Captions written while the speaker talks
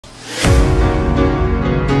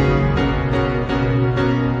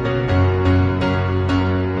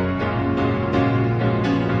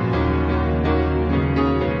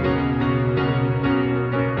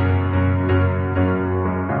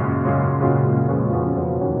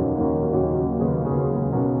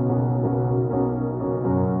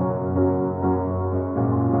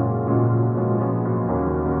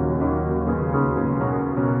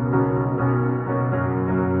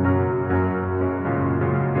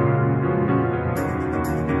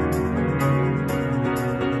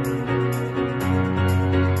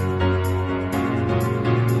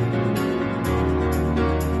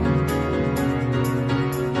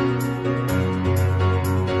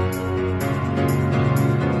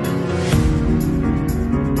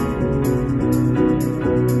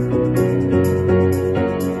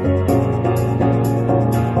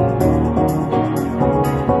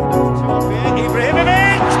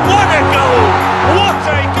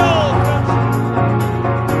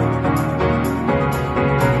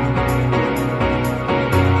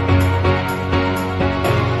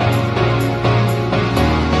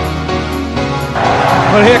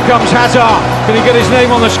comes Hazard. Can he get his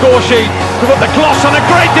name on the score sheet? To put the gloss on a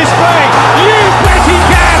great display. You bet he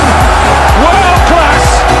can. World class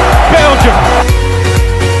Belgium.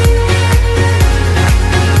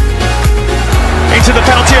 Into the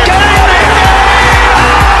penalty area.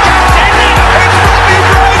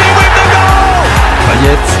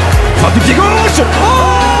 Payet, frappe du pied gauche.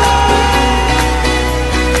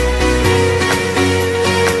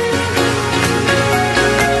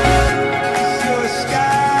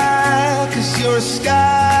 You're a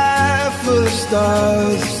sky full of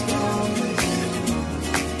stars.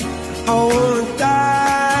 I wanna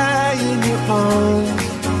die in your arms.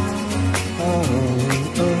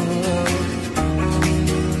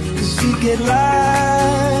 Cause you get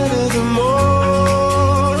lighter the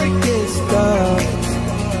more it gets dark.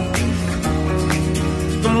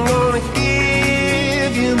 I'm gonna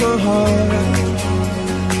give you my heart.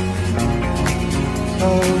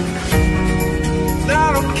 I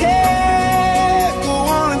don't care, go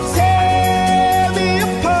on and tear me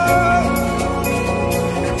apart.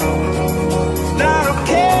 I don't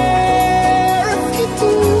care if you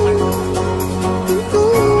do.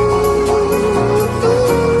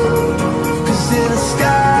 Cause in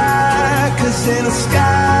a sky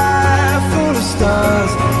full of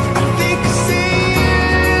stars, I think I see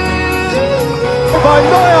you. By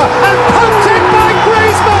Neuer and pumped in by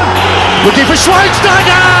Griezmann. Looking for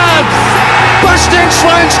Schweinsteiger! Bastian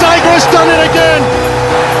Schweinsteiger has done it again!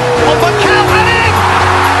 On the